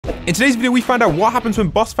In today's video, we find out what happens when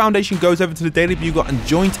Boss Foundation goes over to the Daily Bugle and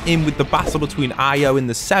joins in with the battle between IO and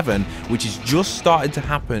the 7, which is just started to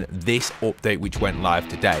happen this update, which went live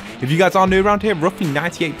today. If you guys are new around here, roughly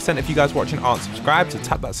 98% of you guys watching aren't subscribed, so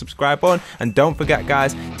tap that subscribe button. And don't forget,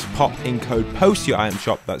 guys, to pop in code POST to your item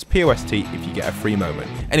shop, that's POST, if you get a free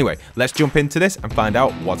moment. Anyway, let's jump into this and find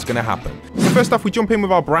out what's going to happen. So first off, we jump in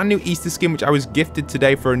with our brand new Easter skin, which I was gifted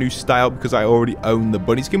today for a new style because I already own the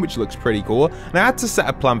bunny skin, which looks pretty cool. And I had to set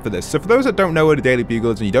a plan for this. So for those that don't know where the Daily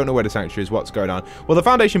Bugle is and you don't know where the Sanctuary is, what's going on? Well, the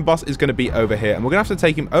Foundation boss is going to be over here, and we're going to have to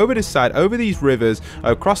take him over this side, over these rivers,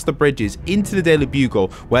 across the bridges, into the Daily Bugle,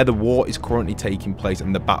 where the war is currently taking place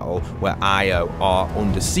and the battle where IO are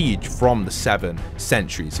under siege from the 7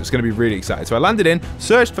 sentries. So it's going to be really exciting. So I landed in,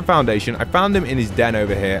 searched for Foundation, I found him in his den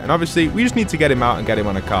over here, and obviously we just need to get him out and get him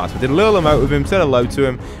on a car. So I did a little emote with him, said hello to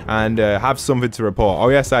him, and have something to report. Oh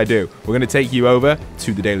yes, I do. We're going to take you over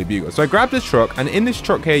to the Daily Bugle. So I grabbed this truck, and in this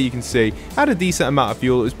truck here you can see I had a decent amount of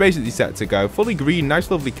fuel. It was basically set to go, fully green, nice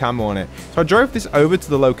lovely camo on it. So I drove this over to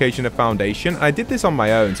the location of Foundation, and I did this on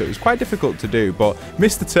my own, so it was quite difficult to do, but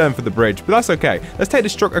missed the turn for the bridge, but that's okay. Let's take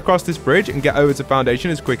this truck across this bridge and get over to Foundation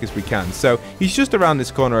as quick as we can. So he's just around this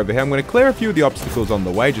corner over here. I'm going to clear a few of the obstacles on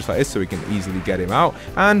the way just like this so we can easily get him out,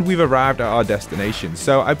 and we've arrived at our destination.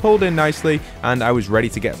 So I pulled in nicely and I was ready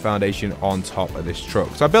to get Foundation on top of this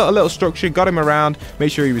truck. So I built a little structure, got him around,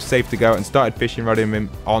 made sure he was safe to go, and started fishing rodding him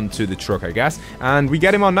onto the truck, I guess, and we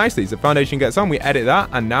get him on nicely. So Foundation gets on, we edit that,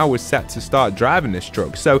 and now we're set to start driving this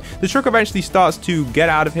truck. So the truck eventually starts to get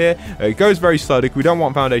out of here. It goes very slowly because we don't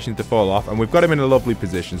want Foundation to fall off, and we've got him in a lovely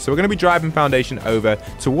position. So we're going to be driving Foundation over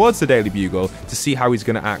towards the Daily Bugle to see how he's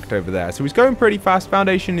going to act over there. So he's going pretty fast.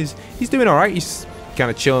 Foundation he's doing all right. He's kind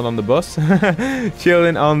of chilling on the bus,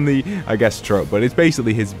 chilling on the, I guess, truck, but it's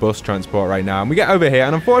basically his bus transport right now. And we get over here,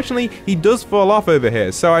 and unfortunately he does fall off over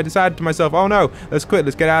here. So I decided to myself, oh no, let's quit,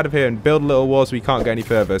 let's get out of here and build a little wall so we can't get any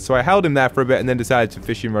further. So I held him there for a bit and then decided to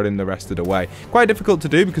fishing rod him the rest of the way. Quite difficult to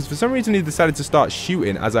do because for some reason he decided to start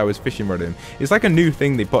shooting as I was fishing rod him. It's like a new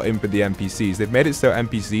thing they put in for the NPCs. They've made it so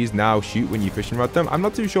NPCs now shoot when you fishing rod them. I'm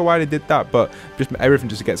not too sure why they did that, but just everything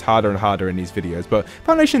just gets harder and harder in these videos. But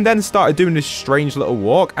Foundation then started doing this strange little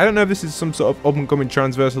walk. I don't know if this is some sort of up-and-coming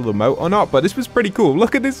transversal emote or not, but this was pretty cool.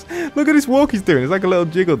 Look at this walk he's doing. It's like a little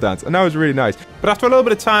jiggle dance, and that was really nice. But after a little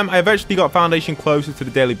bit of time, I eventually got Foundation closer to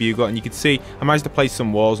the Daily Bugle, and you can see I managed to place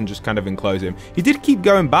some walls and just kind of enclose him. He did keep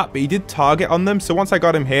going back, but he did target on them. So once I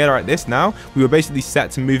got him here like this now, we were basically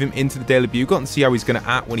set to move him into the Daily Bugle and see how he's going to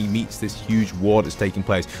act when he meets this huge war that's taking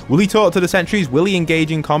place. Will he talk to the sentries? Will he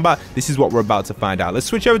engage in combat? This is what we're about to find out. Let's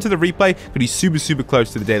switch over to the replay, but he's super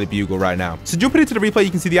close to the Daily Bugle right now. So jumping into the replay,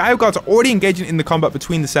 you can see the IO guards are already engaging in the combat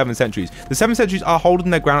between the 7 sentries. The 7 sentries are holding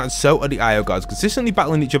their ground, and so are the IO guards, consistently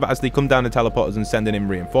battling each other as they come down the teleporters and sending in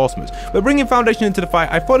reinforcements. But bringing Foundation into the fight,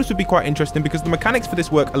 I thought this would be quite interesting because the mechanics for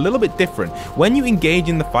this work a little bit different. When you engage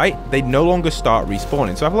in the fight, they no longer start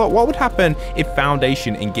respawning. So I thought, what would happen if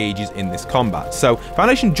Foundation engages in this combat? So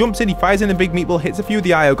Foundation jumps in, he fires in a big meatball, hits a few of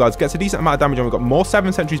the IO guards, gets a decent amount of damage on. We've got more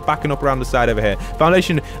 7 sentries backing up around the side over here.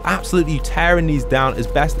 Foundation absolutely tearing these down as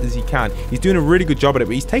best as he can. He's doing a really good job at it,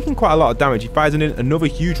 but he's taking quite a lot of damage. He fires in another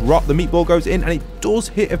huge rock. The meatball goes in, and it does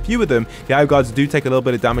hit a few of them. The IO guards do take a little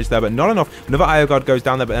bit of damage there, but not enough. Another IO guard goes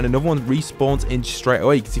down there, but then another one respawns in straight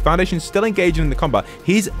away. You can see Foundation still engaging in the combat.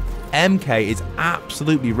 His MK is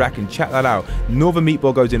absolutely wrecking. Check that out. Another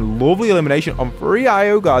meatball goes in. Lovely elimination on 3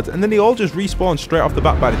 IO guards, and then they all just respawn straight off the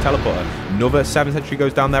bat by the teleporter. Another 7 sentry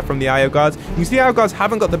goes down there from the IO guards. You can see the IO guards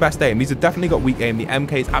haven't got the best aim. These have definitely got weak aim. The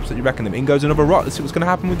MK is absolutely wrecking them. In goes another rock. Let's see what's going to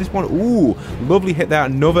happen with this one. Ooh, lovely hit there.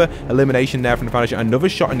 Another elimination there from the Foundation. Another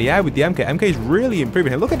shot in the air with the MK. MK is really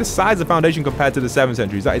improving here. Look at the size of Foundation compared to the 7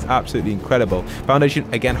 sentries. That is absolutely incredible.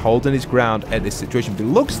 Foundation again holding his ground at this situation. But it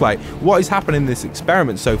looks like what is happening in this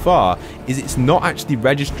experiment so far is it's not actually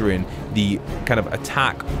registering the kind of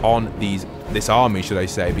attack on this army, should I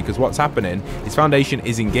say, because what's happening is Foundation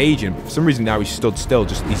is engaging, but for some reason now he's stood still.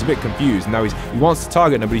 Just he's a bit confused. Now he wants to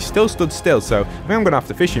target him, but he's still stood still. So I think I'm gonna have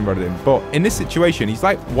to fishing rod him. But in this situation, he's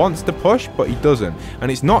like wants to push, but he doesn't,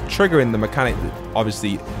 and it's not triggering the mechanic that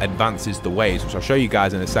obviously advances the waves, which I'll show you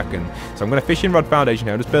guys in a second. So I'm gonna fishing rod Foundation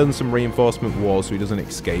here. I'm just building some reinforcement walls so he doesn't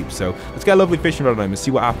escape. So let's get a lovely fishing rod on him and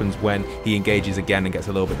see what happens when he engages again and gets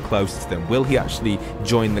a little bit closer to them. Will he actually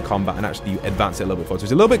join the combat and actually advance it a little bit forward? So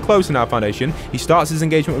he's a little bit closer now, Foundation. Foundation. He starts his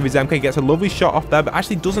engagement with his MK, gets a lovely shot off there, but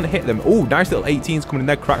actually doesn't hit them. Oh, nice little 18s coming in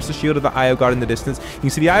there, cracks the shield of the IO guard in the distance. You can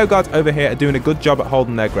see the IO guards over here are doing a good job at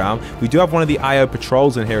holding their ground. We do have one of the IO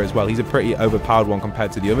patrols in here as well. He's a pretty overpowered one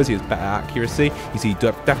compared to the others. He has better accuracy. You see, he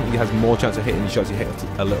definitely has more chance of hitting the shots. He hit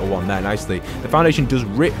a little one there nicely. The Foundation does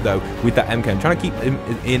rip, though, with that MK. I'm trying to keep him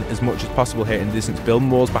in as much as possible here in the distance. Building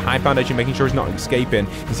walls behind Foundation, making sure he's not escaping.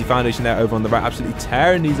 You see Foundation there over on the right, absolutely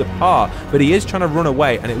tearing these apart, but he is trying to run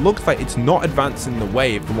away, and it looks like it's not advancing the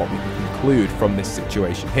wave from what we can conclude from this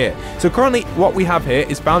situation here. So currently, what we have here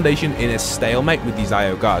is Foundation in a stalemate with these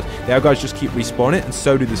IO guards. The IO guards just keep respawning, and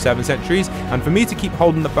so do the 7 sentries, and for me to keep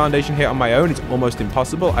holding the Foundation here on my own, it's almost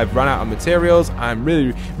impossible. I've run out of materials. I'm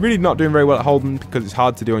really not doing very well at holding because it's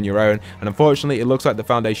hard to do on your own, and unfortunately, it looks like the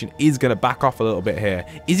Foundation is going to back off a little bit here.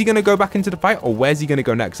 Is he going to go back into the fight, or where's he going to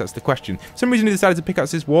go next? That's the question. For some reason, he decided to pick up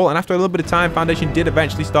this wall, and after a little bit of time, Foundation did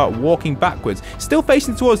eventually start walking backwards, still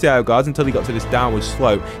facing towards the IO guards until he got to this downward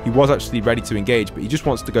slope. He was actually ready to engage, but he just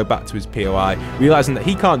wants to go back to his POI, realizing that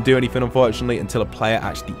he can't do anything, unfortunately, until a player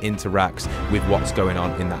actually interacts with what's going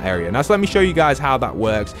on in that area. Now, so let me show you guys how that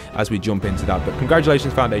works as we jump into that. But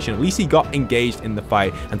congratulations, Foundation. At least he got engaged in the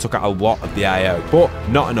fight and took out a lot of the IO, but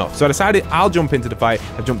not enough. So I decided I'll jump into the fight.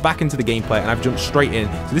 I've jumped back into the gameplay, and I've jumped straight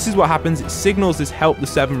in. So this is what happens. It signals this help the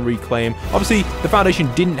 7 reclaim. Obviously, the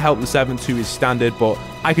Foundation didn't help the 7 to his standard, but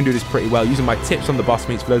I can do this pretty well using my tips on the boss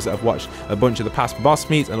meets for those that have watched a bunch of the past boss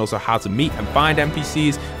meets, and also how to meet and find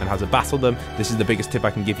NPCs and how to battle them. This is the biggest tip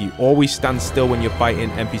I can give you. Always stand still when you're fighting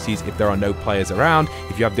NPCs if there are no players around.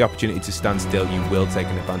 If you have the opportunity to stand still, you will take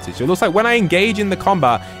an advantage. So it looks like when I engage in the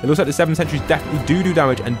combat, it looks like the 7 sentries definitely do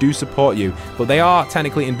damage and do support you, but they are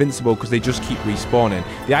technically invincible because they just keep respawning.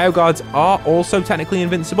 The IO guards are also technically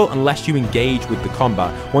invincible unless you engage with the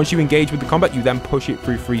combat. Once you engage with the combat, you then push it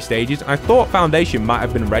through 3 stages. And I thought Foundation might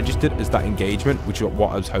have been registered as that engagement, which is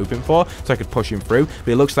what I was hoping for, so I could push him through,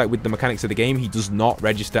 but it looks like with the mechanics of the game, he does not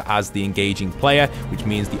register as the engaging player, which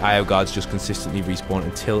means the IO guards just consistently respawn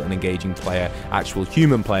until an engaging player, actual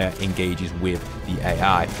human player, engages with the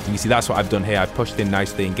AI. And you see, that's what I've done here. I've pushed in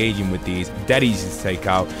nicely, engaging with these, dead easy to take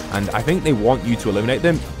out, and I think they want you to eliminate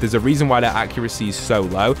them. There's a reason why their accuracy is so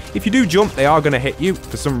low. If you do jump, they are going to hit you.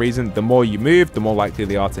 For some reason, the more you move, the more likely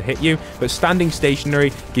they are to hit you, but standing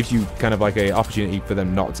stationary gives you kind of like an opportunity for them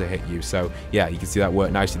not to hit you. So yeah, you can see that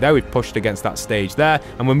work nicely there. We've pushed against that stage there,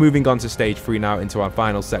 and we're moving on to stage 3 now, into our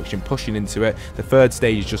final section, pushing into it. The 3rd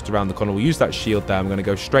stage is just around the corner. We'll use that shield there. I'm going to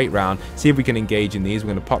go straight round, see if we can engage in these.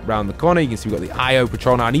 We're going to pop round the corner. You can see we've got the IO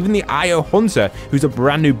patrol now, and even the IO hunter, who's a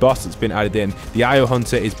brand new boss that's been added in. The IO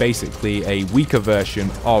hunter is basically a weaker version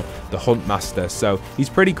of the hunt master, so he's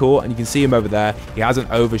pretty cool, and you can see him over there. He has an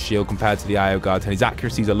over shield compared to the IO guard, and his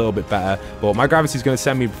accuracy is a little bit better, but my gravity is going to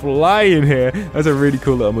send me flying here. That's a really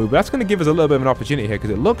cool little move. But that's going to give us a little bit of an opportunity here, because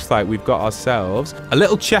it looks like we've got ourselves a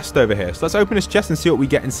little chest over here. So let's open this chest and see what we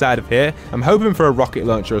get inside of here. I'm hoping for a rocket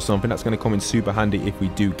launcher or something. That's going to come in super handy if we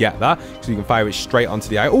do get that, so you can fire it straight onto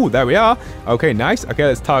the IO. Oh, there we are. Okay, nice. Okay,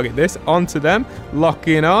 let's target this onto them.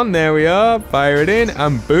 Locking on. There we are. Fire it in,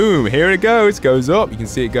 and boom, here it goes. Goes up. You can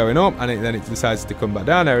see it going up, and then it decides to come back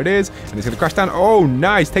down. There it is, and it's going to crash down. Oh,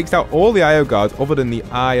 nice. Takes out all the IO guards other than the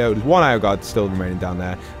IO. There's one IO guard still remaining down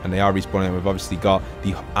there, and they are respawning. And we've obviously got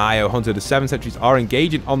the IO hunter. The 7 sentries are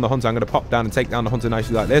engaging on the hunter. I'm going to pop down and take down the hunter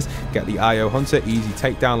nicely like this. Get the IO hunter. Easy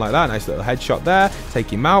takedown like that. Nice little headshot there.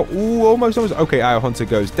 Take him out. Ooh, almost. Okay, IO hunter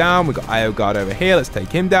goes down. We've got IO guard over here. Let's take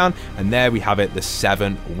him down. And there we have it, the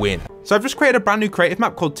 7 win. So I've just created a brand new creative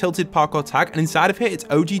map called Tilted Parkour Tag, and inside of here it's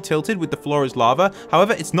OG Tilted with the floor is lava.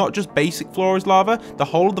 However, it's not just basic floor is lava. The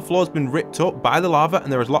whole of the floor has been ripped up by the lava,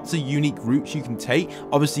 and there is lots of unique routes you can take,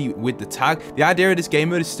 obviously with the tag. The idea of this game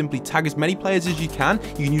mode is simply tag as many players as you can.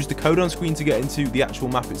 You can use the code on screen to get into the actual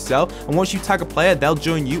map itself, and once you tag a player, they'll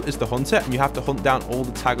join you as the hunter, and you have to hunt down all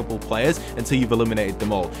the taggable players until you've eliminated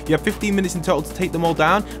them all. You have 15 minutes in total to take them all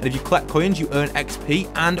down, and if you collect coins, you earn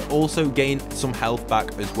XP and also gain some health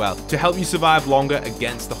back as well to help you survive longer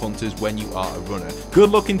against the hunters when you are a runner. Good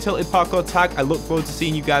luck in Tilted Parkour Tag. I look forward to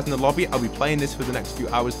seeing you guys in the lobby. I'll be playing this for the next few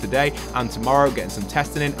hours today and tomorrow, getting some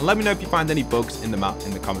testing in, and let me know if you find any bugs in the map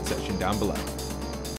in the comment section down below.